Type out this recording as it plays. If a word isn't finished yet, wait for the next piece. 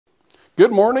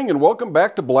Good morning and welcome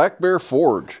back to Black Bear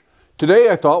Forge.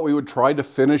 Today I thought we would try to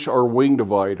finish our wing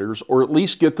dividers, or at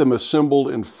least get them assembled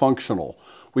and functional.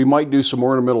 We might do some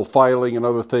ornamental filing and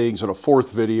other things in a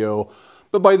fourth video,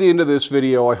 but by the end of this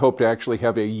video I hope to actually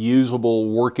have a usable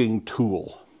working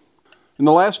tool. In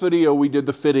the last video we did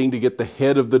the fitting to get the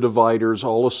head of the dividers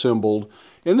all assembled,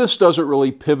 and this doesn't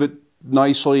really pivot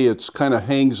nicely, it's kind of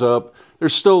hangs up.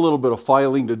 There's still a little bit of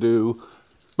filing to do,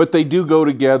 but they do go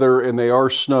together and they are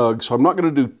snug, so I'm not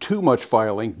going to do too much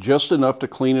filing, just enough to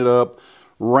clean it up,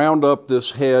 round up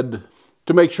this head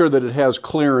to make sure that it has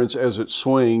clearance as it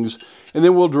swings, and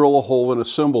then we'll drill a hole and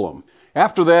assemble them.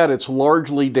 After that, it's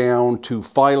largely down to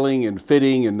filing and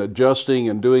fitting and adjusting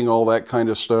and doing all that kind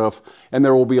of stuff, and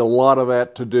there will be a lot of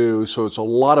that to do, so it's a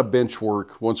lot of bench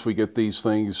work once we get these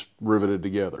things riveted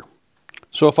together.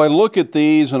 So if I look at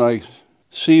these and I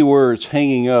see where it's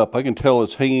hanging up, I can tell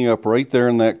it's hanging up right there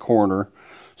in that corner.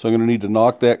 So I'm going to need to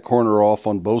knock that corner off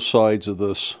on both sides of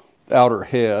this outer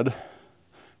head.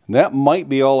 And that might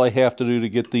be all I have to do to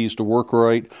get these to work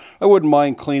right. I wouldn't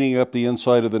mind cleaning up the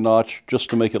inside of the notch just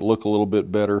to make it look a little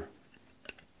bit better.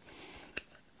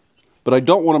 But I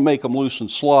don't want to make them loose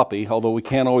and sloppy, although we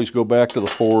can always go back to the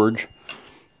forge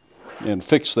and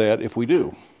fix that if we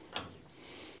do.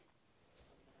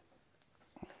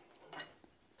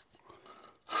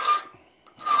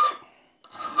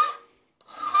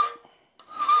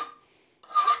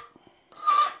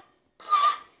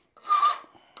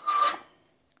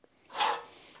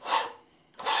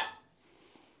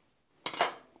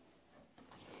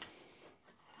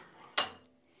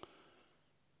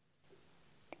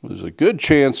 There's a good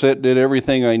chance that did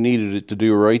everything I needed it to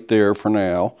do right there for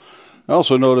now. I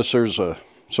also notice there's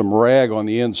some rag on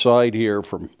the inside here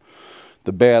from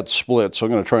the bad split, so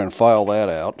I'm going to try and file that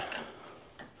out.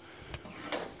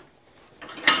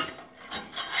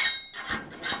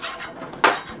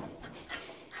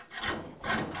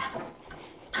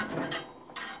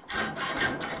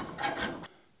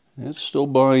 It still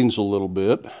binds a little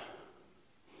bit.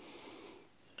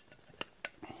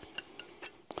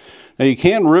 Now you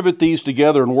can rivet these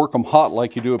together and work them hot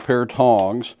like you do a pair of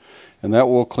tongs, and that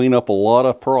will clean up a lot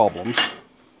of problems.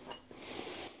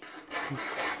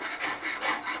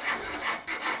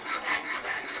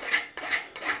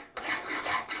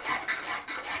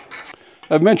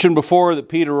 I've mentioned before that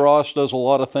Peter Ross does a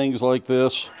lot of things like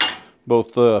this,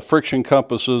 both friction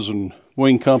compasses and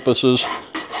wing compasses.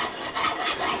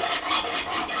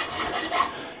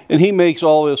 And he makes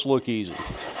all this look easy.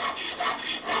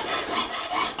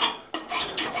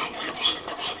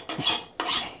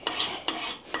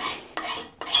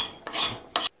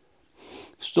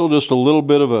 Still just a little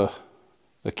bit of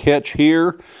a catch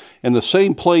here, and the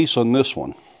same place on this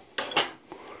one.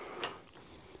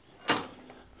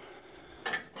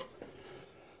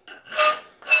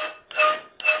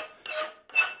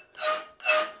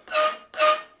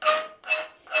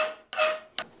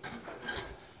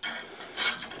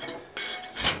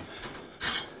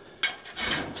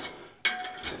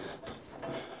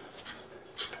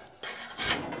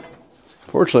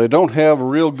 Fortunately, I don't have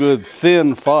real good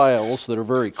thin files that are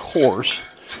very coarse,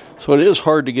 so it is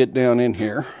hard to get down in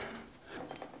here.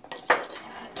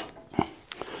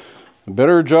 The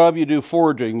better a job you do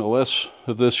forging, the less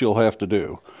of this you'll have to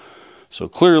do. So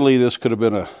clearly this could have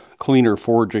been a cleaner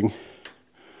forging.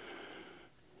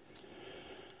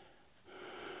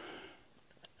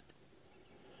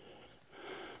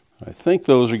 I think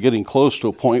those are getting close to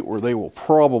a point where they will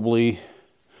probably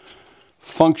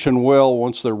function well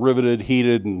once they're riveted,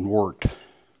 heated, and worked.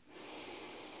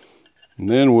 And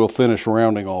then we'll finish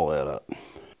rounding all that up.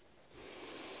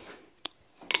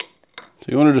 So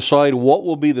you want to decide what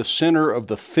will be the center of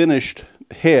the finished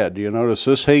head. You notice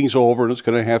this hangs over and it's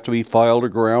going to have to be filed or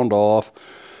ground off.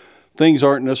 Things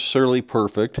aren't necessarily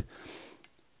perfect.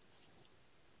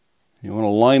 You want to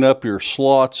line up your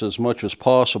slots as much as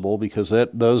possible because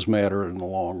that does matter in the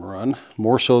long run,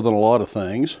 more so than a lot of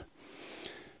things.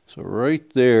 So right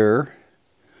there,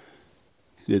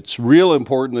 it's real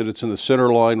important that it's in the center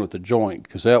line with the joint,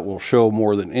 because that will show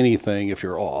more than anything if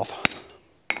you're off.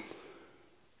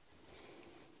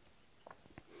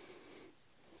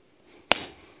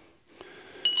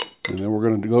 And then we're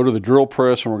going to go to the drill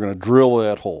press and we're going to drill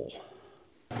that hole.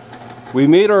 We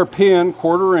made our pin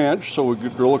 1/4 inch, so we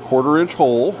could drill a 1/4 inch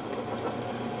hole.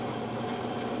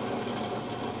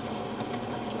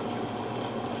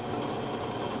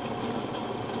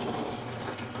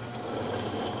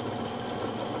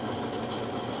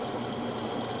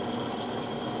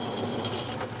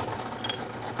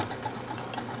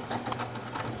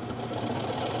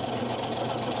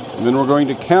 And then we're going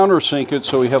to countersink it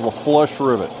so we have a flush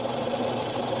rivet.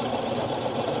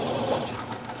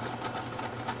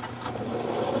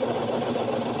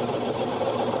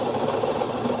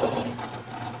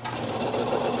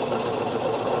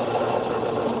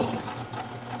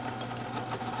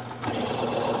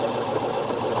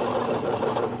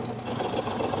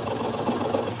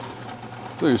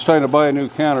 So he was trying to buy a new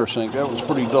countersink. That was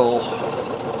pretty dull.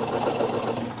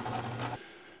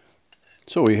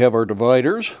 So we have our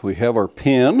dividers, we have our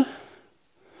pin.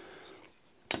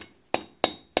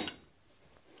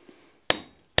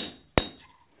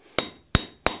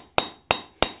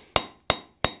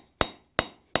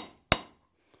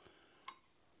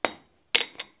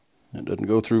 It doesn't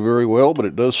go through very well, but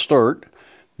it does start.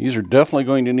 These are definitely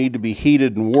going to need to be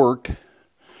heated and worked,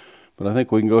 but I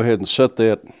think we can go ahead and set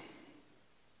that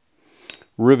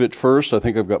rivet first. I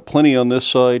think I've got plenty on this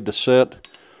side to set,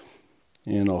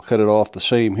 and I'll cut it off the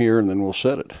same here and then we'll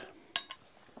set it.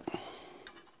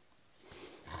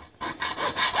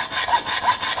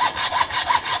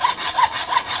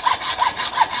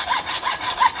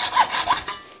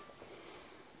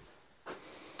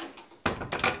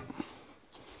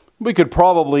 We could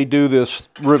probably do this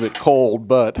rivet cold,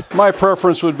 but my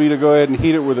preference would be to go ahead and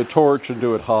heat it with a torch and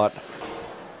do it hot.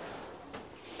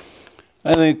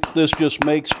 I think this just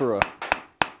makes for a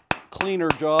cleaner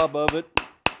job of it,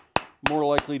 more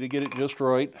likely to get it just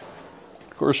right.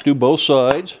 Of course, do both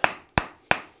sides.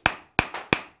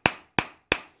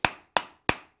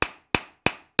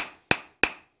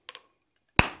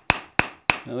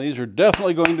 Now these are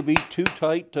definitely going to be too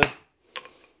tight to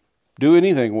do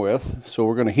anything with, so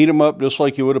we're going to heat them up just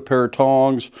like you would a pair of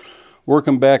tongs, work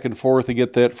them back and forth to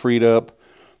get that freed up.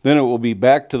 Then it will be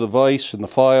back to the vise and the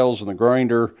files and the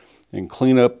grinder and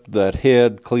clean up that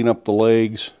head, clean up the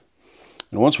legs.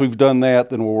 And once we've done that,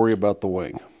 then we'll worry about the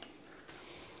wing.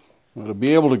 Now, to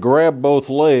be able to grab both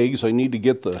legs, I need to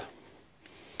get the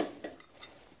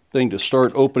thing to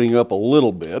start opening up a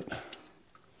little bit.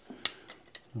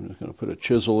 I'm just going to put a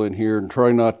chisel in here and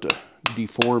try not to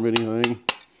deform anything.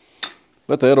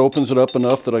 But that opens it up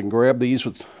enough that I can grab these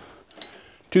with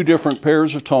two different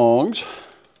pairs of tongs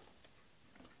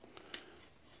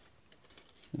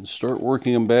and start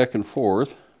working them back and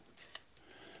forth.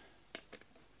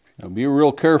 Now be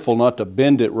real careful not to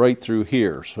bend it right through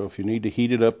here. So if you need to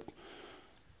heat it up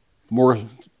more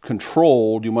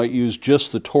controlled, you might use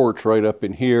just the torch right up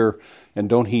in here and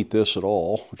don't heat this at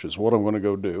all, which is what I'm going to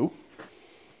go do.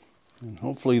 And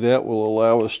hopefully that will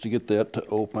allow us to get that to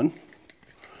open.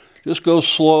 Just go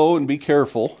slow and be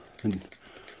careful, and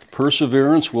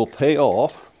perseverance will pay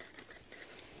off.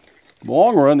 In the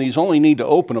long run, these only need to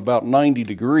open about 90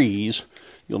 degrees.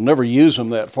 You'll never use them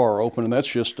that far open, and that's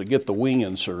just to get the wing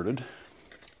inserted.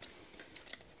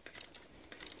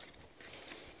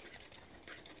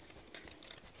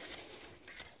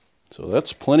 So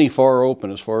that's plenty far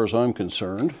open as far as I'm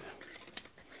concerned.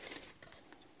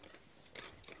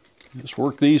 Just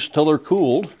work these till they're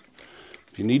cooled.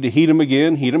 If you need to heat them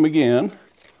again, heat them again.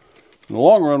 In the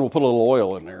long run, we'll put a little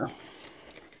oil in there.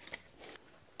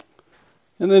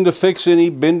 And then to fix any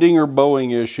bending or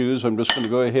bowing issues, I'm just going to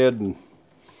go ahead and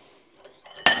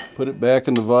put it back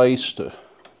in the vise to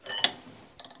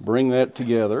bring that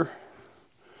together.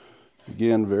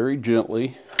 Again, very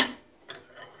gently.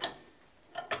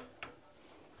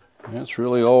 That's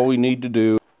really all we need to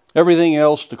do. Everything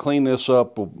else to clean this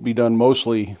up will be done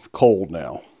mostly cold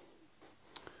now.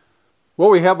 Well,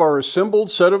 we have our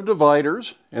assembled set of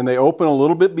dividers, and they open a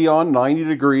little bit beyond 90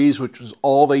 degrees, which is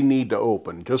all they need to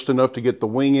open, just enough to get the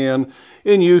wing in.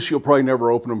 In use, you'll probably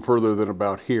never open them further than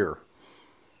about here.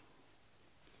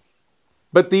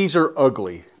 But these are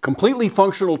ugly. Completely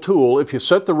functional tool. If you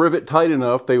set the rivet tight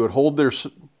enough, they would hold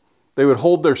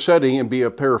their setting and be a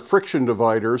pair of friction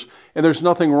dividers, and there's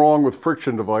nothing wrong with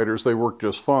friction dividers. They work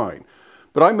just fine.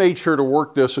 But I made sure to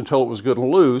work this until it was good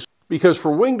and loose, because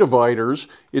for wing dividers,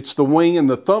 it's the wing and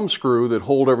the thumb screw that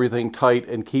hold everything tight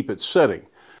and keep it setting.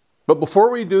 But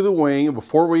before we do the wing, and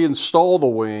before we install the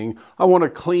wing, I want to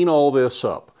clean all this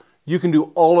up. You can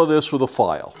do all of this with a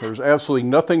file. There's absolutely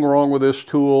nothing wrong with this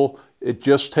tool. It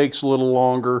just takes a little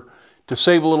longer. To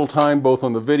save a little time both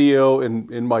on the video and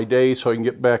in my day so I can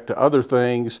get back to other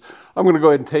things, I'm going to go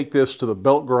ahead and take this to the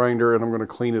belt grinder and I'm going to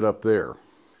clean it up there.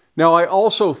 Now I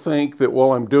also think that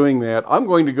while I'm doing that, I'm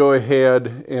going to go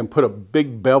ahead and put a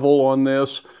big bevel on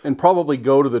this and probably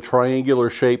go to the triangular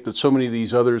shape that so many of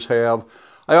these others have.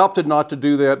 I opted not to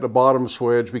do that in the bottom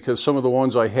swedge because some of the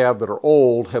ones I have that are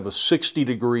old have a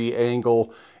 60-degree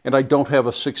angle and I don't have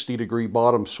a 60-degree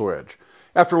bottom swedge.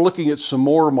 After looking at some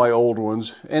more of my old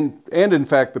ones, and in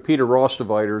fact the Peter Ross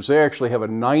dividers, they actually have a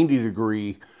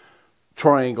 90-degree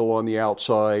triangle on the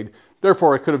outside.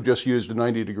 Therefore, I could have just used a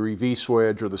 90-degree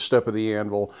V-swedge or the step of the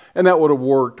anvil, and that would have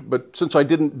worked. But since I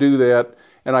didn't do that,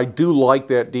 and I do like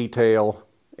that detail,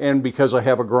 and because I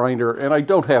have a grinder, and I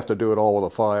don't have to do it all with a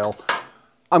file,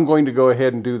 I'm going to go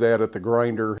ahead and do that at the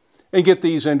grinder and get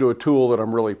these into a tool that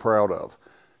I'm really proud of.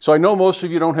 So I know most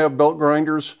of you don't have belt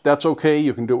grinders. That's okay,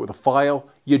 you can do it with a file.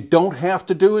 You don't have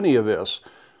to do any of this.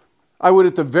 I would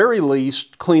at the very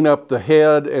least clean up the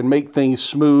head and make things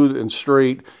smooth and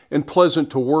straight and pleasant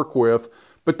to work with,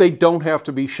 but they don't have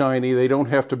to be shiny, they don't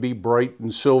have to be bright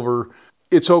and silver.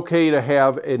 It's okay to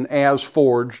have an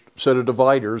as-forged set of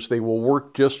dividers. They will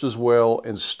work just as well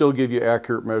and still give you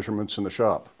accurate measurements in the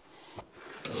shop.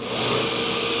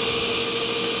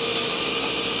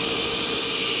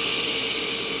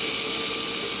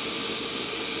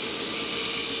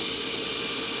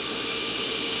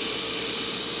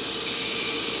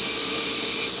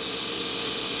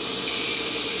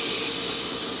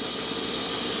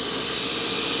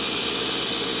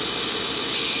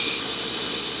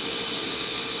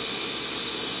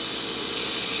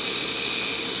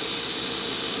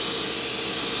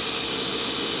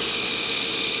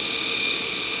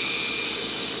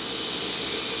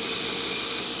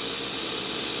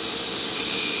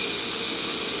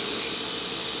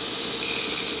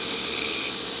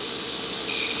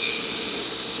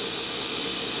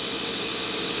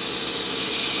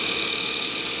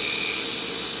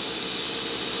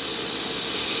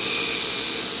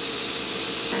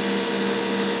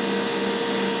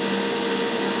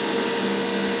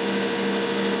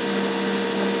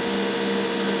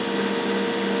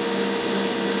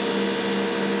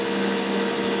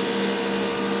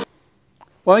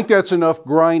 Well, I think that's enough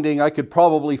grinding. I could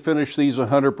probably finish these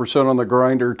 100% on the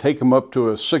grinder, take them up to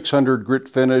a 600 grit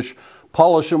finish,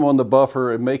 polish them on the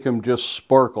buffer, and make them just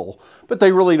sparkle. But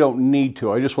they really don't need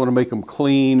to. I just want to make them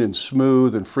clean and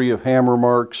smooth and free of hammer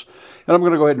marks. And I'm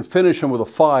going to go ahead and finish them with a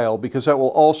file because that will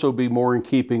also be more in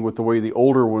keeping with the way the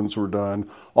older ones were done.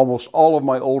 Almost all of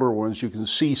my older ones, you can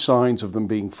see signs of them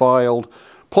being filed.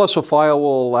 Plus, a file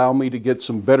will allow me to get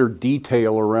some better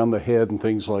detail around the head and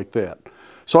things like that.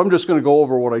 So I'm just going to go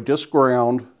over what I just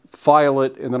ground, file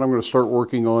it, and then I'm going to start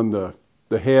working on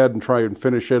the head and try and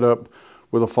finish it up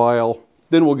with a file.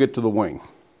 Then we'll get to the wing.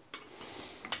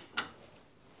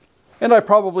 And I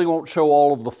probably won't show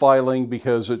all of the filing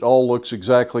because it all looks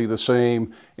exactly the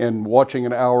same, and watching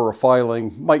an hour of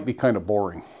filing might be kind of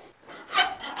boring.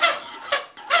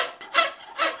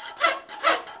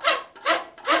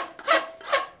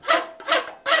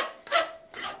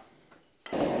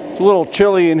 It's a little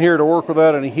chilly in here to work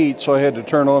without any heat, so I had to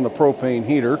turn on the propane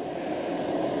heater.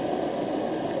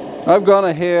 I've gone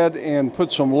ahead and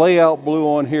put some layout blue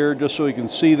on here just so you can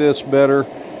see this better.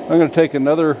 I'm going to take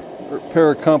another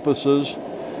pair of compasses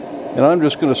and I'm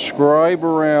just going to scribe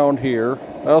around here.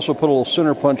 I also put a little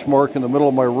center punch mark in the middle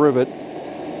of my rivet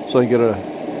so I can get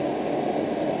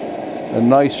a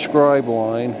nice scribe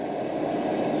line.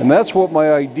 And that's what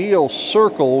my ideal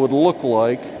circle would look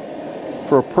like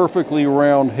for a perfectly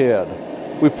round head.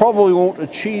 We probably won't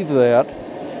achieve that,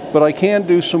 but I can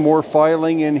do some more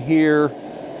filing in here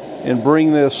and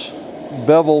bring this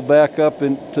bevel back up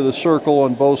into the circle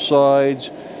on both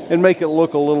sides and make it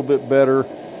look a little bit better.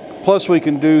 Plus we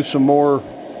can do some more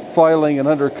filing and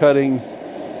undercutting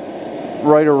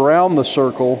right around the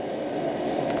circle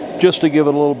just to give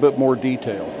it a little bit more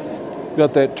detail.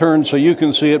 Got that turned so you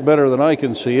can see it better than I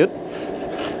can see it.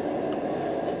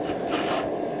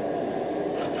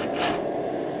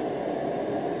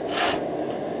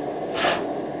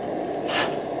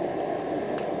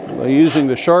 By using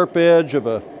the sharp edge of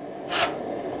a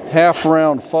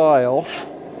half-round file,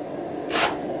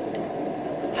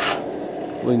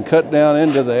 we can cut down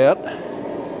into that.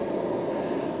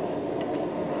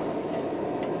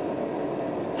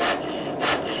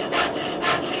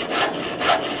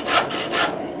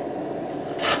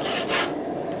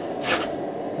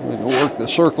 We can work the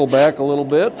circle back a little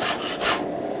bit.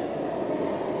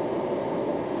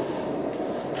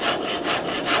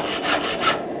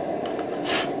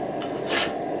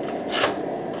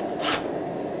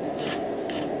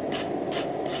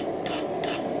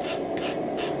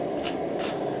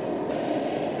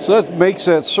 So that makes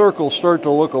that circle start to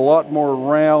look a lot more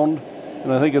round,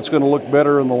 and I think it's going to look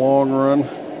better in the long run.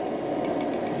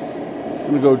 I'm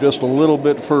going to go just a little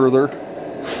bit further.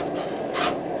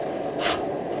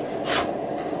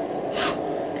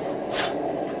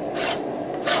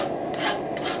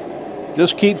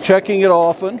 Just keep checking it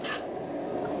often.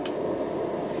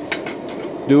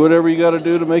 Do whatever you got to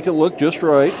do to make it look just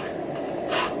right.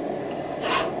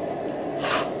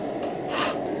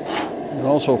 And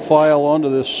also file onto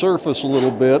this surface a little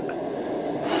bit,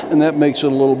 and that makes it a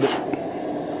little bit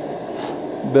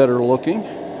better looking.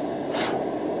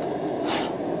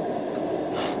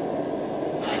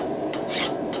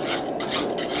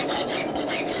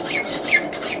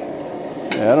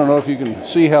 I don't know if you can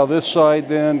see how this side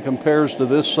then compares to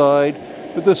this side,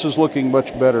 but this is looking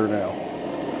much better now.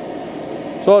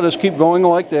 So I'll just keep going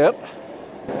like that.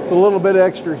 A little bit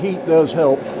extra heat does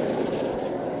help.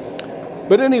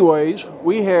 But anyways,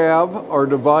 we have our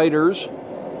dividers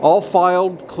all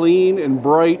filed clean and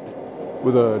bright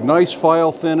with a nice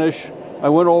file finish. I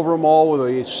went over them all with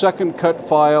a second cut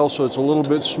file, so it's a little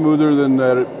bit smoother than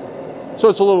that. So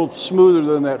it's a little smoother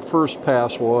than that first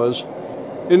pass was.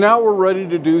 And now we're ready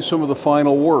to do some of the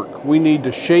final work. We need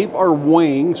to shape our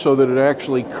wing so that it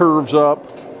actually curves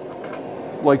up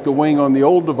like the wing on the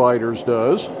old dividers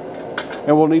does.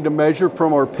 And we'll need to measure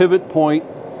from our pivot point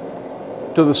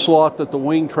to the slot that the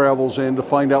wing travels in to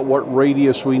find out what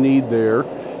radius we need there.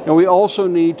 And we also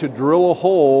need to drill a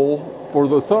hole for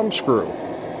the thumb screw.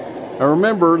 Now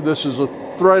remember, this is a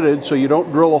threaded, so you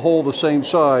don't drill a hole the same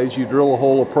size, you drill a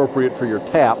hole appropriate for your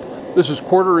tap. This is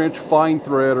 1/4 inch fine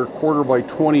thread or 1/4 by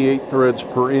 28 threads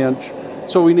per inch.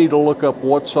 So we need to look up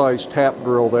what size tap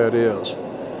drill that is.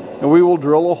 And we will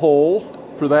drill a hole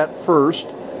for that first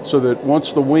so that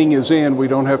once the wing is in, we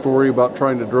don't have to worry about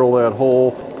trying to drill that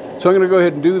hole. So I'm going to go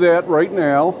ahead and do that right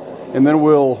now, and then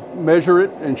we'll measure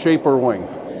it and shape our wing.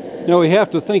 Now we have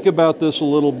to think about this a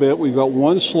little bit. We've got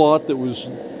one slot that was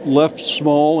left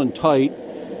small and tight,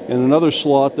 and another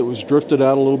slot that was drifted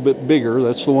out a little bit bigger.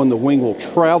 That's the one the wing will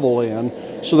travel in.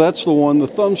 So that's the one the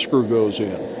thumb screw goes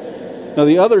in. Now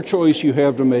the other choice you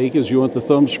have to make is you want the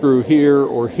thumb screw here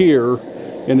or here,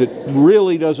 and it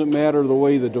really doesn't matter the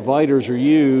way the dividers are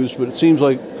used, but it seems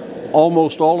like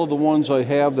almost all of the ones I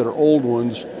have that are old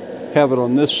ones have it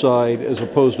on this side as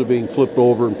opposed to being flipped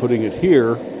over and putting it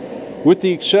here, with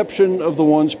the exception of the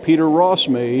ones Peter Ross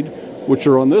made, which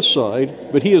are on this side,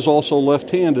 but he is also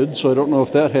left-handed, so I don't know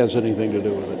if that has anything to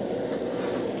do with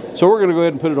it. So we're going to go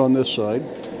ahead and put it on this side.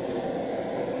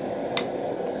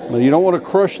 Now you don't want to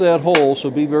crush that hole, so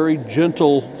be very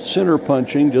gentle center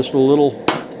punching, just a little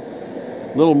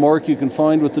mark you can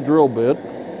find with the drill bit.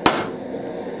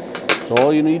 That's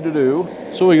all you need to do.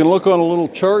 So we can look on a little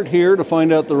chart here to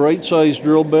find out the right size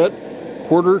drill bit.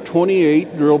 1/4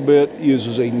 28 drill bit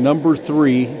uses a number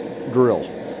 3 drill.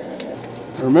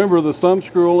 Remember, the thumb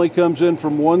screw only comes in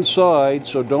from one side,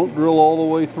 so don't drill all the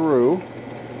way through.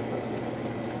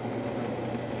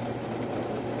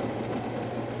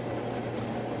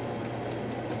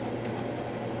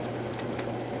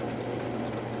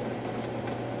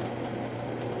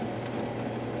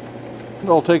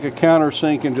 I'll take a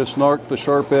countersink and just knock the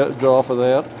sharp edge off of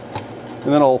that.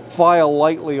 And then I'll file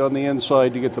lightly on the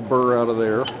inside to get the burr out of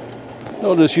there.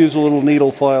 I'll just use a little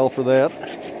needle file for that.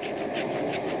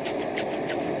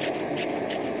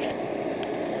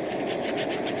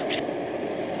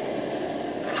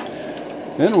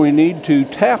 Then we need to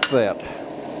tap that.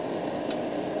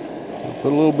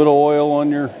 Put a little bit of oil on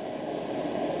your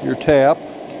tap.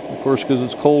 Of course, because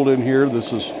it's cold in here,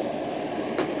 this is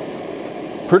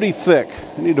pretty thick.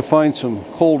 I need to find some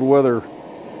cold weather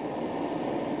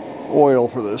oil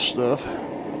for this stuff.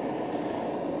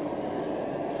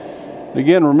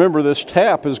 Again, remember, this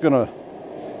tap is going to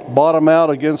bottom out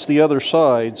against the other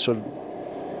side, so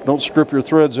don't strip your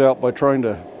threads out by trying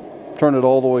to turn it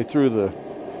all the way through the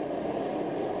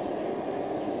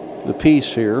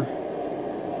piece here.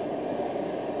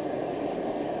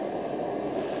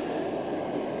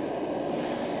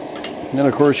 And then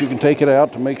of course you can take it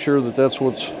out to make sure that that's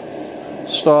what's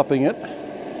stopping it.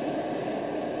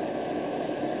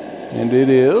 And it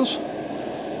is.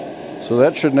 So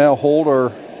that should now hold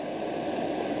our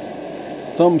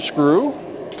thumb screw.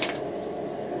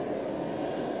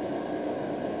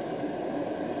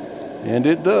 And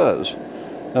it does.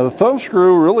 Now the thumb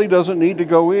screw really doesn't need to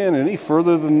go in any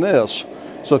further than this.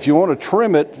 So if you want to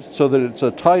trim it so that it's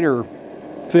a tighter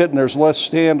fit and there's less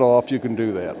standoff, you can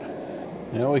do that.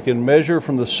 Now we can measure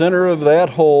from the center of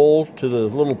that hole to the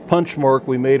little punch mark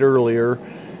we made earlier.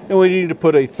 And we need to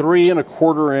put a 3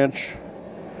 1/4 inch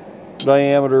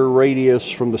diameter radius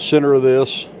from the center of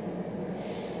this.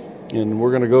 And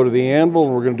we're going to go to the anvil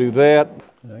and we're going to do that.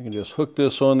 And I can just hook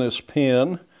this on this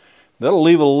pin. That'll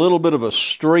leave a little bit of a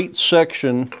straight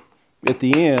section at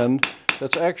the end.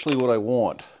 That's actually what I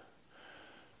want,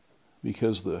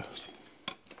 because the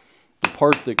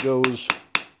part that goes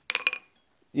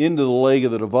into the leg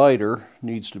of the divider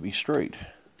needs to be straight.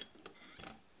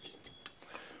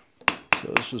 So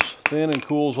this is thin and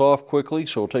cools off quickly,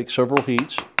 so it'll take several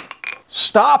heats.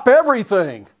 Stop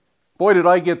everything! Boy, did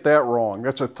I get that wrong.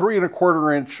 That's a 3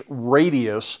 1/4 inch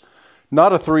radius,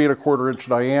 not a 3 1/4 inch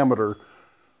diameter,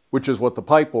 which is what the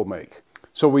pipe will make.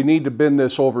 So we need to bend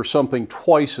this over something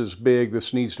twice as big.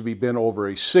 This needs to be bent over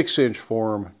a 6-inch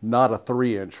form, not a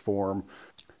 3-inch form.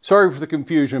 Sorry for the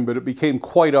confusion, but it became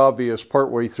quite obvious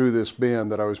partway through this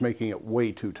bend that I was making it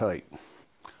way too tight.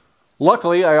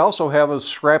 Luckily, I also have a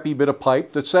scrappy bit of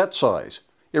pipe that's that size.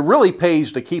 It really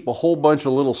pays to keep a whole bunch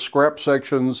of little scrap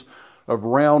sections of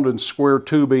round and square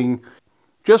tubing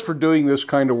just for doing this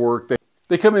kind of work.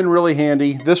 They come in really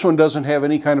handy. This one doesn't have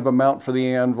any kind of a mount for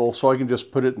the anvil, so I can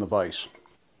just put it in the vise.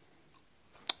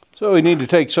 So we need to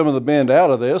take some of the bend out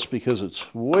of this because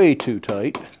it's way too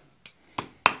tight.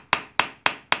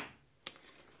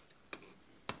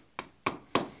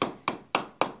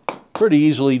 Pretty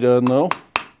easily done though.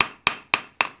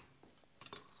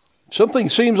 Something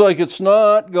seems like it's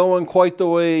not going quite the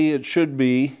way it should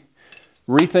be.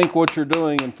 Rethink what you're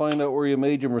doing and find out where you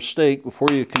made your mistake before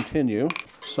you continue.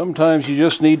 Sometimes you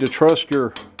just need to trust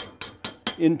your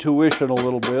intuition a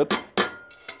little bit.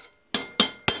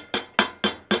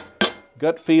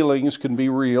 Gut feelings can be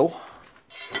real.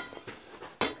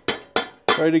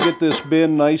 Try to get this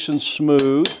bend nice and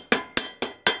smooth.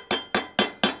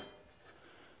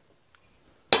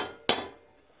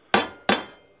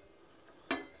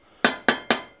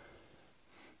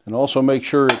 And also make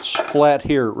sure it's flat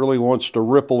here. It really wants to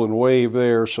ripple and wave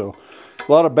there. So a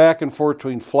lot of back and forth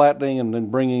between flattening and then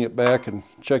bringing it back and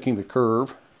checking the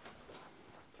curve.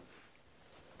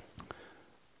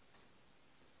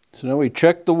 So now we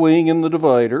check the wing and the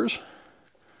dividers.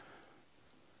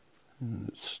 And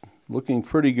it's looking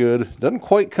pretty good. It doesn't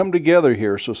quite come together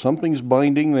here, so something's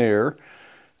binding there.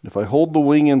 If I hold the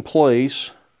wing in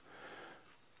place,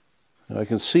 I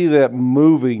can see that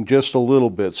moving just a little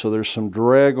bit, so there's some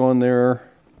drag on there.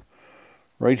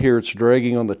 Right here it's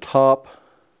dragging on the top.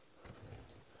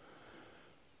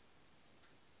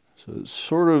 So it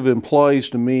sort of implies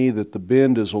to me that the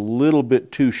bend is a little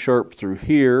bit too sharp through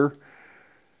here,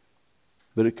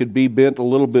 but it could be bent a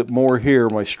little bit more here.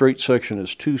 My straight section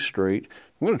is too straight.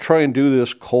 I'm going to try and do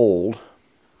this cold.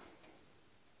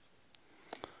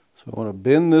 So I want to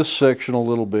bend this section a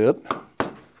little bit.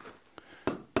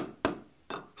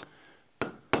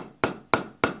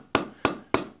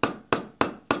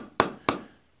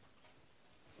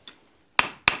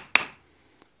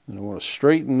 And I want to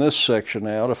straighten this section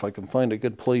out if I can find a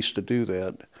good place to do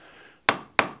that.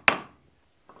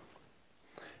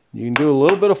 You can do a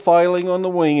little bit of filing on the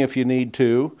wing if you need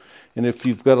to. And if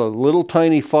you've got a little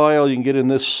tiny file, you can get in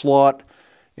this slot,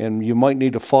 and you might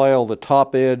need to file the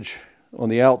top edge on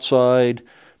the outside,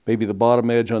 maybe the bottom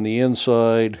edge on the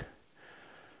inside.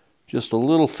 Just a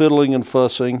little fiddling and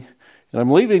fussing. And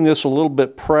I'm leaving this a little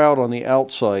bit proud on the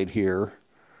outside here,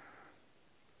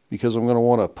 because I'm going to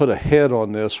want to put a head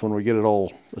on this when we get it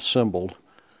all assembled.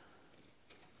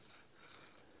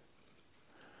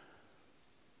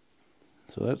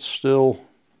 So that still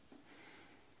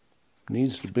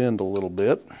needs to bend a little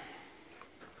bit.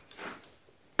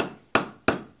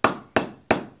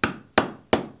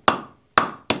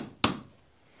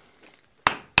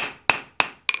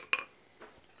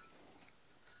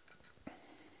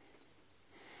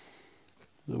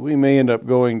 So we may end up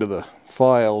going to the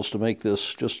files to make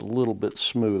this just a little bit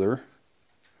smoother.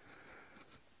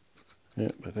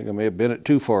 Yep, I think I may have bent it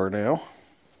too far now.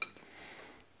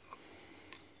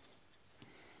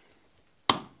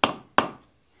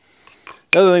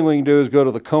 The other thing we can do is go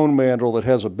to the cone mandrel that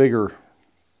has a bigger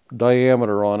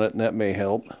diameter on it, and that may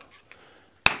help.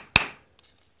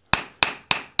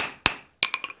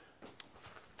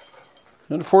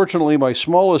 Unfortunately, my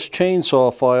smallest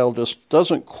chainsaw file just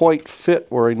doesn't quite fit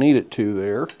where I need it to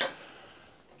there.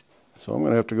 So I'm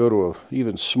going to have to go to an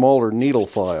even smaller needle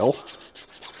file.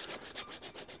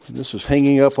 And this is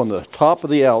hanging up on the top of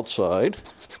the outside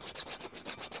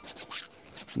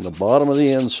and the bottom of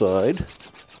the inside.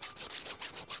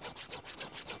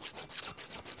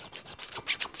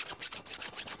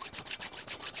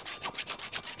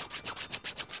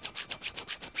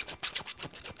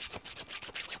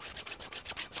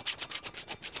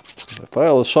 If I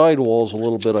file the sidewalls a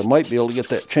little bit, I might be able to get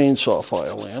that chainsaw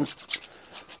file in.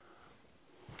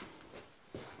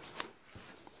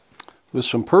 With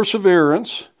some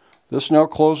perseverance, this now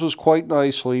closes quite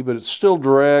nicely, but it still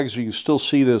drags. You can still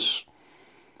see this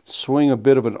swing a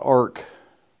bit of an arc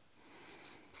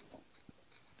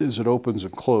as it opens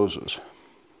and closes.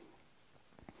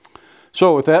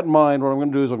 So with that in mind, what I'm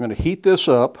going to do is I'm going to heat this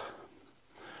up.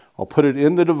 I'll put it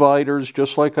in the dividers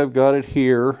just like I've got it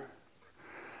here.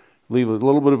 Leave a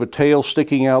little bit of a tail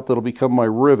sticking out that'll become my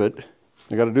rivet.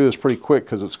 I got to do this pretty quick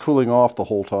because it's cooling off the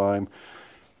whole time.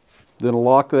 Then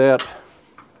lock that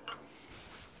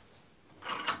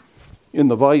in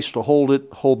the vise to hold it,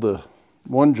 hold the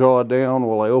one jaw down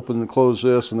while I open and close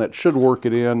this, and that should work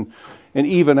it in and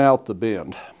even out the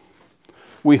bend.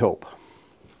 We hope.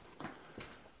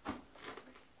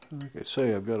 Like I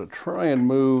say, I've got to try and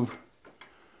move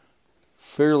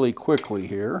fairly quickly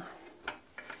here.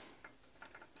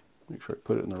 Make sure I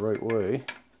put it in the right way.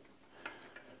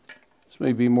 This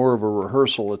may be more of a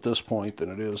rehearsal at this point than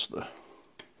it is the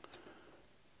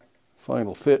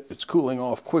final fit. It's cooling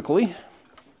off quickly.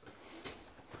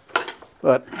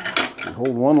 But you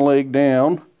hold one leg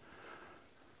down.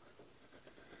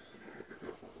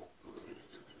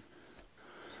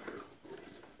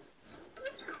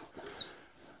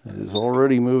 It is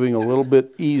already moving a little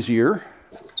bit easier.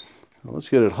 Now let's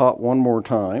get it hot one more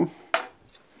time.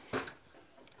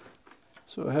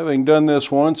 So having done this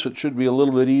once, it should be a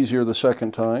little bit easier the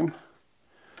second time.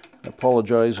 I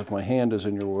apologize if my hand is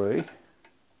in your way.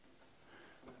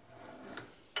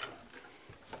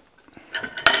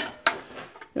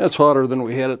 That's hotter than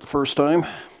we had it the first time.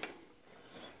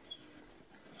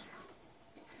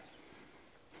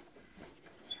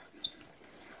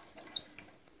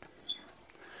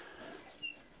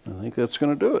 I think that's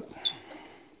going to do it.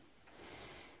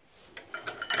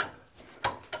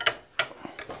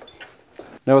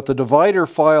 Now with the divider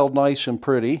filed nice and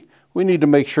pretty, we need to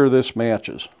make sure this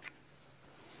matches.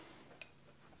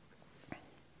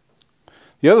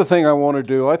 The other thing I want to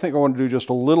do, I think I want to do just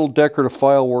a little decorative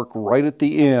file work right at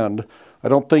the end. I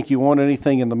don't think you want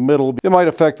anything in the middle. It might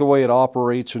affect the way it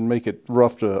operates and make it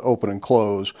rough to open and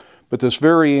close. But this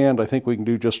very end, I think we can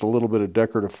do just a little bit of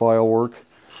decorative file work.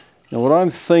 Now what I'm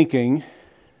thinking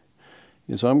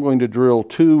is I'm going to drill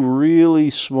 2 really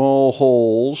small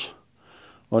holes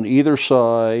on either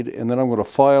side, and then I'm going to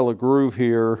file a groove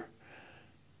here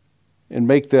and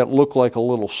make that look like a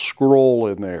little scroll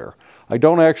in there. I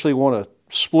don't actually want to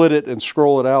split it and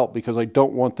scroll it out because I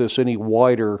don't want this any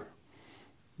wider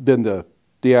than the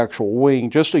actual wing,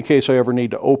 just in case I ever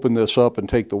need to open this up and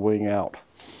take the wing out.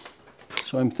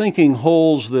 So I'm thinking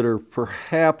holes that are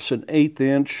perhaps an 1/8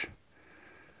 inch,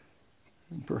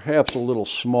 and perhaps a little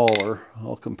smaller.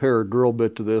 I'll compare a drill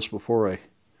bit to this before I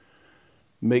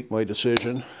make my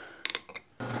decision.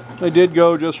 I did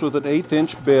go just with an 1/8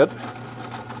 inch bit. I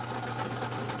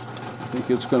think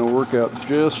it's going to work out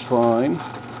just fine.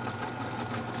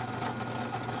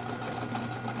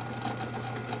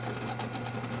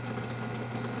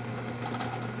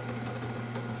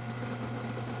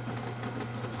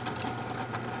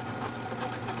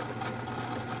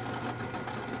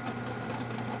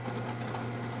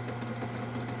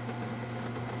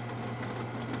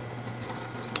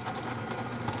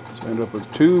 So I end up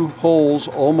with 2 holes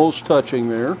almost touching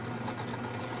there.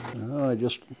 I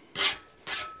just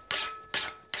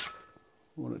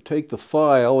want to take the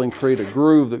file and create a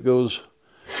groove that goes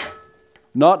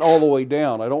not all the way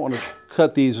down. I don't want to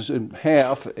cut these in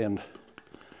half and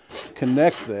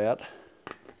connect that.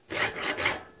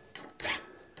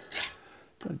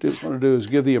 What I want to do is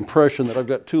give the impression that I've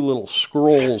got 2 little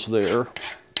scrolls there.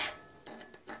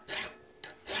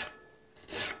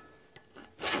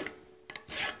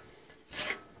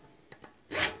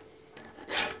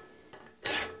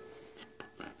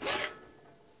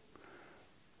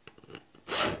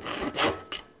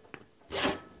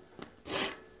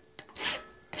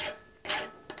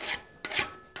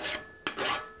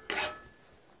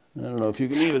 I don't know if you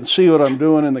can even see what I'm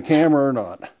doing in the camera or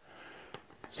not.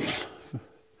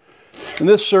 And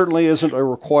this certainly isn't a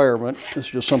requirement. It's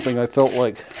just something I felt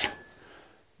like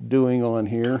doing on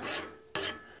here.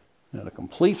 Now to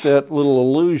complete that little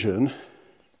illusion,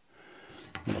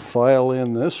 I'm going to file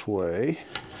in this way.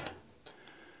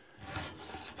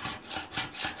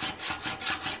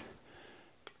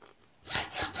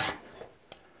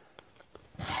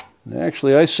 And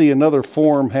actually, I see another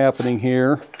form happening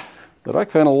here that I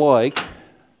kind of like.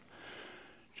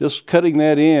 Just cutting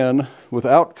that in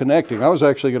without connecting. I was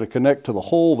actually going to connect to the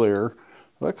hole there,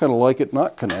 but I kind of like it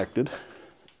not connected.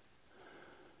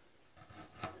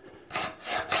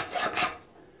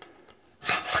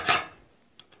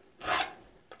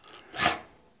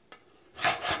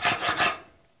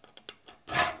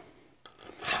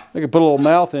 I could put a little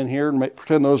mouth in here and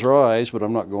pretend those are eyes, but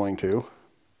I'm not going to.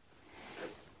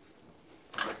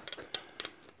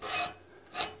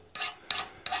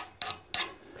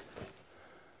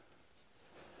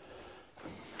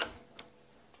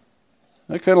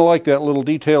 I kind of like that little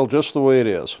detail just the way it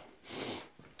is.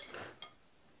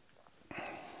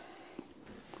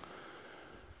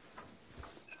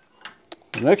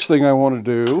 The next thing I want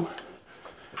to do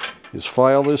is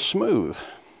file this smooth.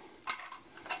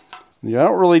 You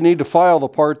don't really need to file the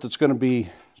part that's going to be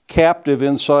captive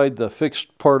inside the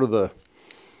fixed part of the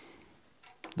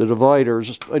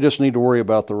dividers. I just need to worry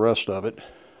about the rest of it.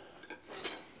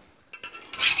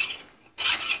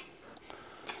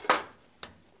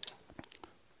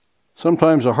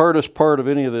 Sometimes the hardest part of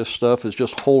any of this stuff is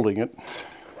just holding it.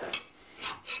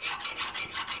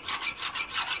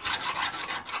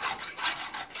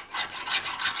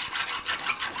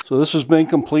 So this has been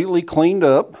completely cleaned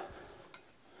up,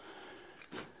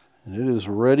 and it is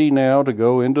ready now to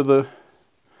go into the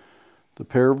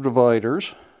pair of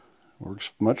dividers.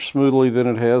 Works much smoothly than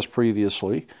it has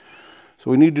previously. So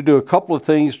we need to do a couple of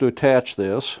things to attach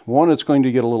this. One, it's going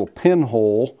to get a little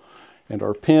pinhole, and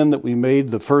our pin that we made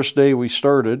the first day we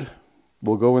started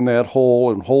will go in that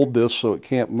hole and hold this so it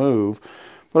can't move.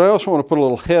 But I also want to put a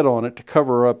little head on it to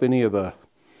cover up any of the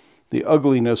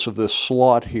ugliness of this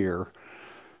slot here.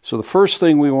 So the first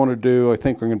thing we want to do, I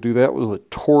think we're going to do that with a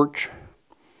torch.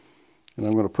 And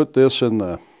I'm going to put this in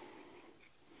the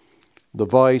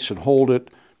vise and hold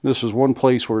it. This is one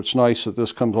place where it's nice that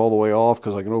this comes all the way off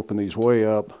because I can open these way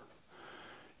up.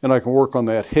 And I can work on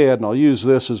that head, and I'll use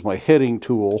this as my heading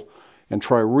tool and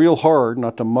try real hard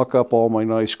not to muck up all my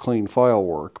nice clean file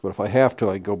work. But if I have to,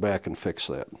 I can go back and fix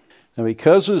that. Now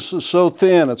because this is so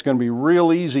thin, it's going to be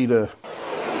real easy to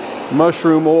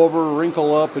mushroom over,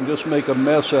 wrinkle up, and just make a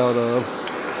mess out of.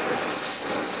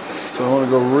 So I want to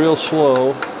go real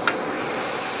slow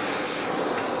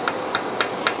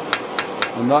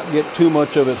and not get too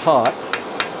much of it hot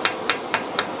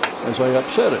as I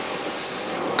upset it.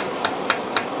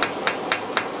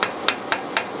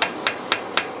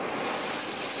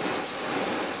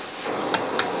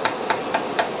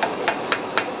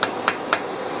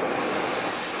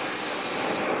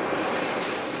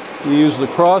 We use the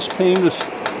cross beam to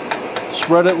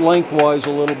spread it lengthwise a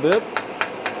little bit.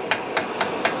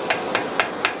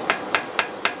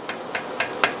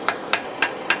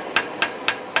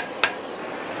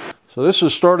 So this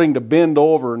is starting to bend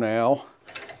over now.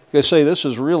 Like I say, this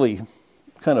is really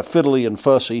kind of fiddly and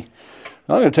fussy.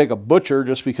 I'm going to take a butcher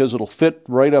just because it'll fit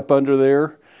right up under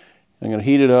there. I'm going to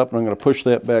heat it up and I'm going to push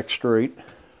that back straight.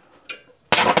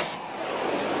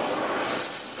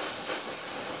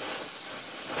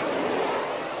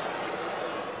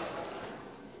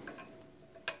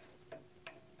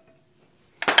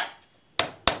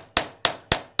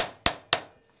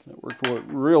 That worked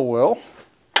real well.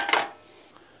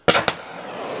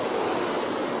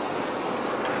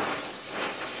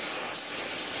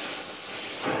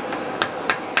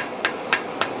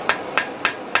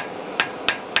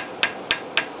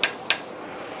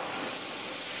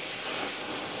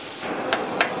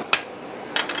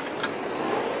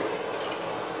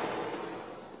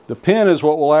 The pin is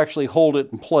what will actually hold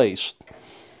it in place,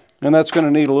 and that's going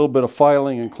to need a little bit of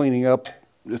filing and cleaning up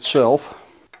itself.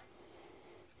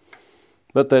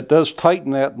 But that does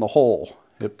tighten that in the hole.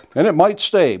 And it might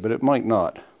stay, but it might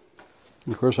not.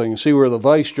 Of course, I can see where the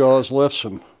vise jaws left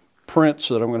some prints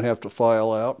that I'm going to have to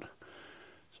file out.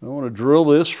 So I want to drill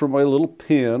this for my little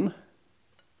pin.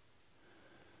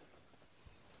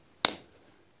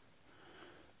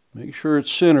 Make sure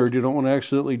it's centered. You don't want to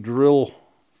accidentally drill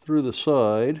through the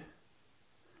side.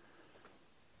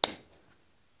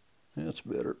 That's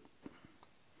better.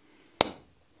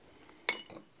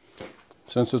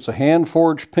 Since it's a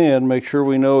hand-forged pin, make sure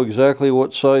we know exactly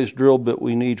what size drill bit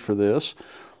we need for this.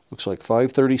 Looks like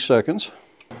 5/32.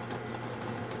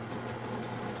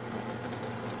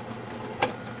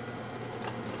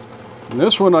 And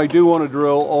this one I do want to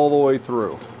drill all the way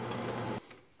through.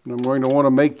 And I'm going to want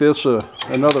to make this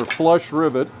another flush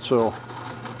rivet, so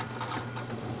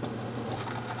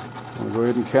I'm going to go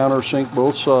ahead and countersink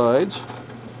both sides.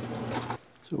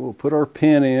 So we'll put our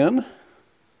pin in,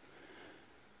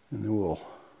 and then we'll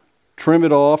trim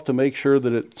it off to make sure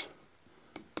that it's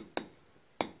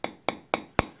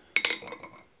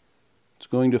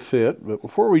going to fit. But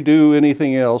before we do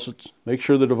anything else, make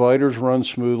sure the dividers run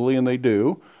smoothly, and they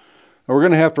do. And we're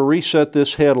going to have to reset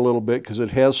this head a little bit because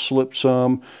it has slipped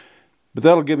some, but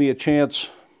that'll give me a chance,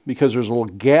 because there's a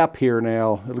little gap here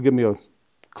now, it'll give me a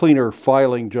cleaner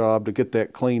filing job to get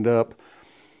that cleaned up.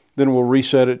 Then we'll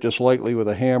reset it just lightly with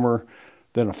a hammer,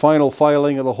 then a final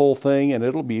filing of the whole thing, and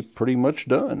it'll be pretty much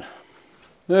done.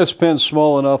 This pin's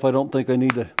small enough, I don't think I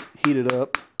need to heat it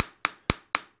up.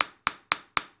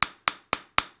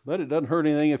 But it doesn't hurt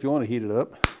anything if you want to heat it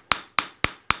up.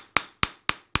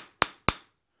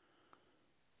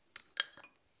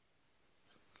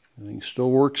 Everything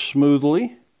still works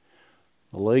smoothly.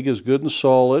 The leg is good and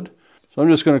solid. So I'm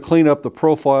just going to clean up the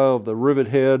profile of the rivet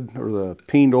head, or the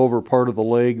peened over part of the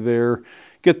leg there.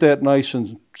 Get that nice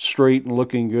and straight and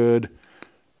looking good.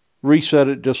 Reset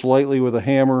it just lightly with a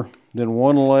hammer. Then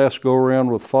one last go around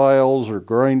with files or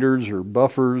grinders or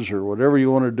buffers or whatever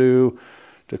you want to do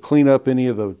to clean up any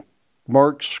of the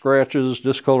marks, scratches,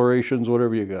 discolorations,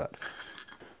 whatever you got.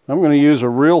 I'm going to use a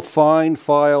real fine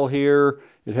file here.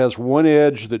 It has one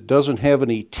edge that doesn't have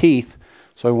any teeth,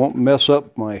 so I won't mess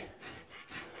up my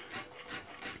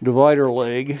divider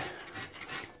leg,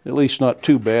 at least not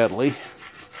too badly.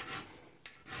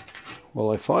 while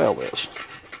I file this.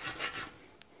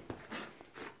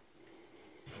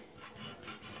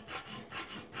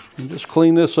 And just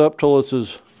clean this up till it's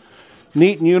as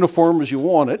neat and uniform as you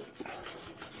want it.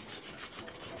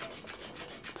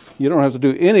 You don't have to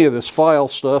do any of this file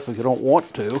stuff if you don't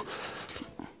want to.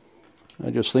 I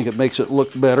just think it makes it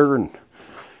look better, and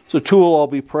it's a tool I'll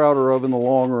be prouder of in the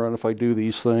long run if I do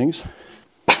these things.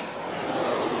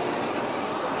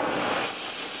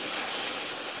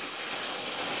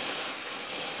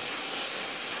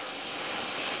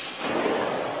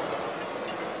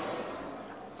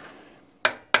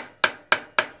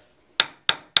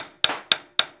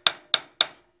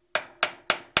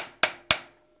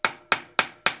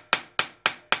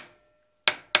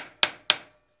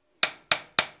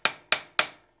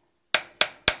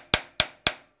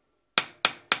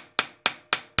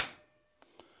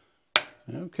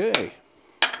 Okay,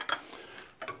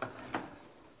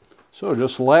 so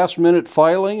just last minute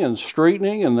filing and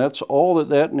straightening, and that's all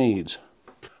that needs.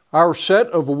 Our set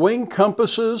of wing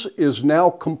compasses is now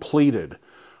completed.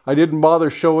 I didn't bother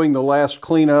showing the last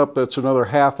cleanup. That's another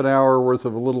half an hour worth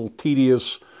of a little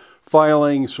tedious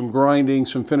filing, some grinding,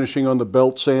 some finishing on the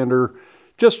belt sander,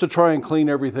 just to try and clean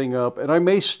everything up. And I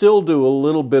may still do a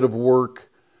little bit of work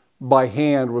by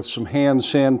hand with some hand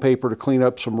sandpaper to clean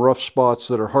up some rough spots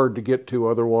that are hard to get to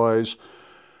otherwise.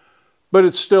 But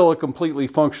it's still a completely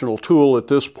functional tool at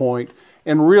this point.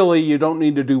 And really, you don't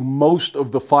need to do most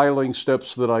of the filing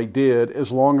steps that I did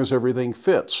as long as everything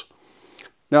fits.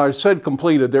 Now, I said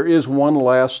completed. There is one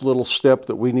last little step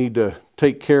that we need to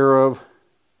take care of.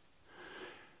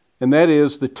 And that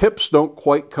is the tips don't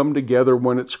quite come together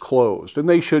when it's closed. And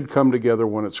they should come together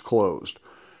when it's closed.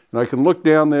 And I can look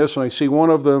down this and I see one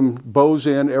of them bows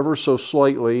in ever so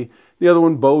slightly. The other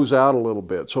one bows out a little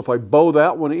bit. So if I bow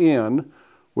that one in,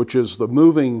 which is the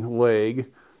moving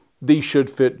leg, these should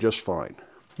fit just fine.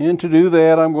 And to do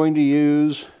that, I'm going to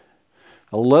use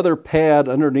a leather pad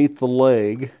underneath the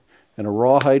leg and a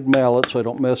rawhide mallet so I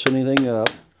don't mess anything up.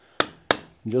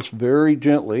 And just very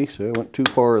gently, so I went too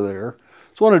far there.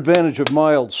 So one advantage of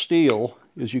mild steel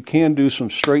is you can do some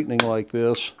straightening like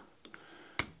this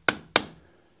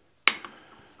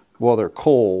while they're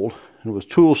cold. And with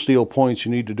tool steel points,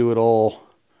 you need to do it all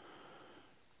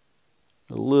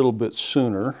a little bit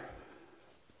sooner.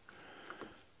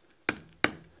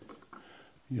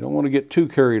 You don't want to get too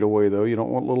carried away though. You don't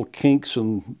want little kinks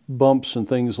and bumps and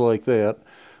things like that.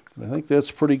 But I think that's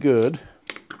pretty good.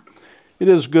 It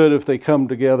is good if they come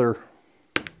together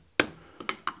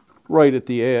right at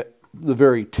the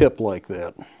very tip like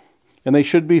that. And they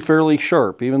should be fairly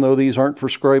sharp. Even though these aren't for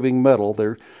scribing metal,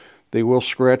 they will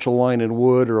scratch a line in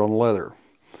wood or on leather.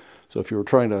 So if you were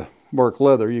trying to mark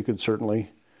leather, you could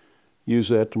certainly use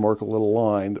that to mark a little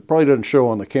line. It probably doesn't show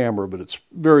on the camera, but it's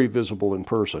very visible in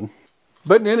person.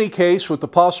 But in any case, with the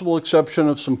possible exception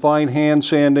of some fine hand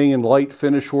sanding and light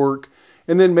finish work,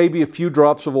 and then maybe a few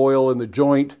drops of oil in the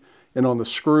joint and on the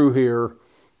screw here,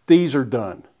 these are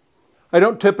done. I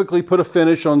don't typically put a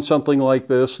finish on something like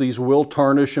this. These will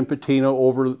tarnish and patina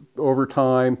over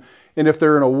time. And if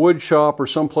they're in a wood shop or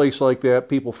someplace like that,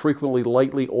 people frequently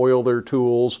lightly oil their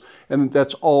tools, and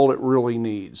that's all it really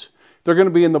needs. If they're going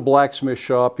to be in the blacksmith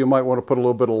shop, you might want to put a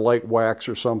little bit of light wax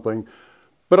or something.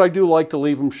 But I do like to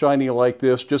leave them shiny like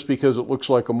this just because it looks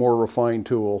like a more refined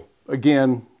tool.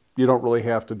 Again, you don't really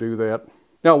have to do that.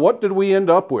 Now, what did we end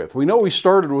up with? We know we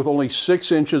started with only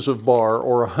 6 inches of bar,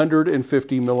 or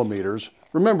 150 millimeters.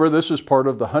 Remember, this is part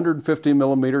of the 150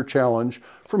 millimeter challenge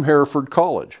from Hereford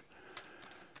College.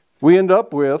 We end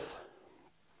up with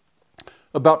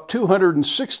about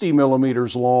 260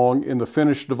 millimeters long in the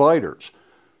finished dividers.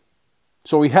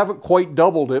 So we haven't quite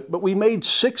doubled it, but we made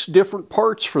 6 different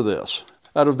parts for this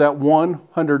out of that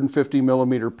 150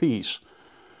 millimeter piece.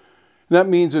 And that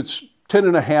means it's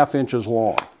 10.5 inches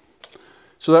long.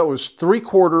 So that was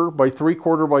 3/4 by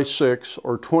 3/4 by 6,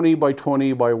 or 20 by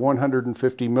 20 by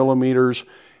 150 millimeters.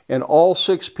 And all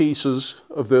 6 pieces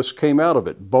of this came out of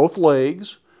it. Both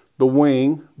legs, the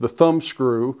wing, the thumb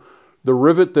screw, the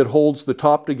rivet that holds the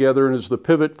top together and is the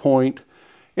pivot point,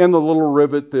 and the little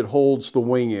rivet that holds the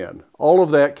wing in. All of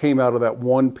that came out of that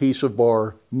one piece of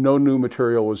bar. No new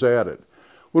material was added.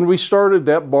 When we started,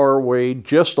 that bar weighed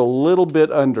just a little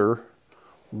bit under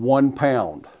 1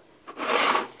 pound.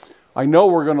 I know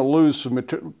we're going to lose some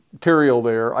material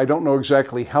there. I don't know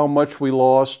exactly how much we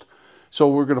lost, so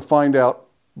we're going to find out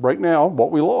right now what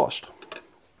we lost.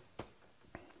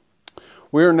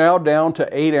 We are now down to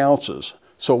 8 ounces.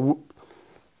 So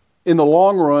in the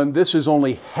long run, this is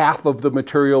only half of the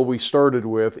material we started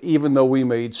with, even though we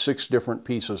made 6 different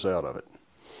pieces out of it.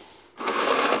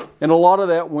 And a lot of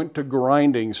that went to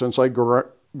grinding, since I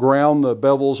ground the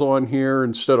bevels on here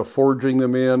instead of forging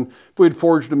them in. If we'd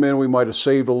forged them in, we might have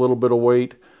saved a little bit of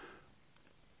weight.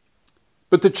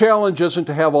 But the challenge isn't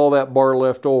to have all that bar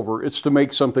left over, it's to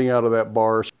make something out of that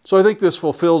bar. So I think this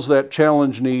fulfills that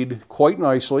challenge need quite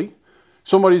nicely.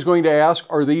 Somebody's going to ask,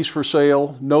 are these for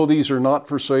sale? No, these are not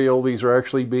for sale. These are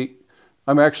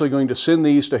I'm actually going to send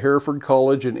these to Hereford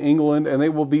College in England, and they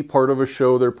will be part of a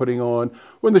show they're putting on.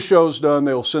 When the show's done,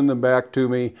 they'll send them back to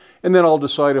me, and then I'll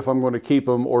decide if I'm going to keep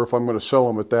them or if I'm going to sell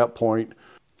them at that point.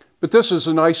 But this is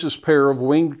the nicest pair of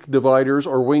wing dividers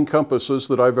or wing compasses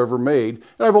that I've ever made.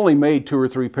 And I've only made 2 or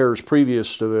 3 pairs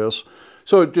previous to this,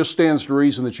 so it just stands to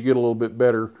reason that you get a little bit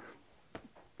better.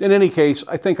 In any case,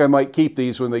 I think I might keep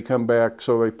these when they come back,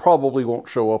 so they probably won't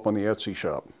show up on the Etsy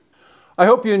shop. I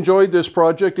hope you enjoyed this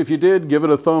project. If you did, give it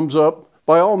a thumbs up.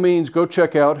 By all means, go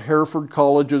check out Hereford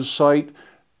College's site.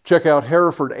 Check out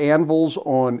Hereford Anvils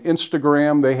on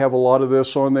Instagram. They have a lot of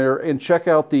this on there. And check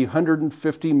out the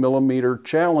 150mm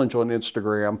challenge on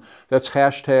Instagram. That's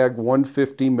hashtag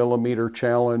 150mm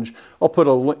challenge. I'll put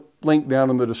a link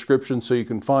down in the description so you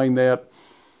can find that.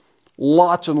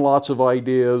 Lots and lots of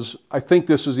ideas. I think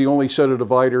this is the only set of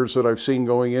dividers that I've seen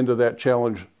going into that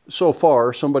challenge so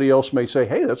far. Somebody else may say,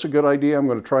 hey, that's a good idea. I'm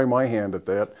going to try my hand at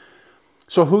that.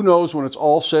 So who knows when it's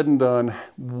all said and done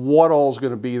what all's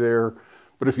going to be there.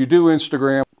 But if you do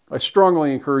Instagram, I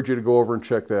strongly encourage you to go over and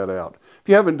check that out. If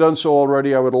you haven't done so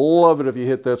already, I would love it if you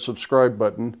hit that subscribe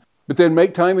button. But then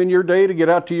make time in your day to get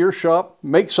out to your shop,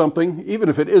 make something, even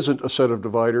if it isn't a set of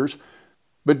dividers.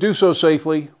 But do so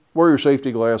safely, wear your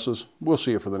safety glasses. We'll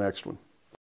see you for the next one.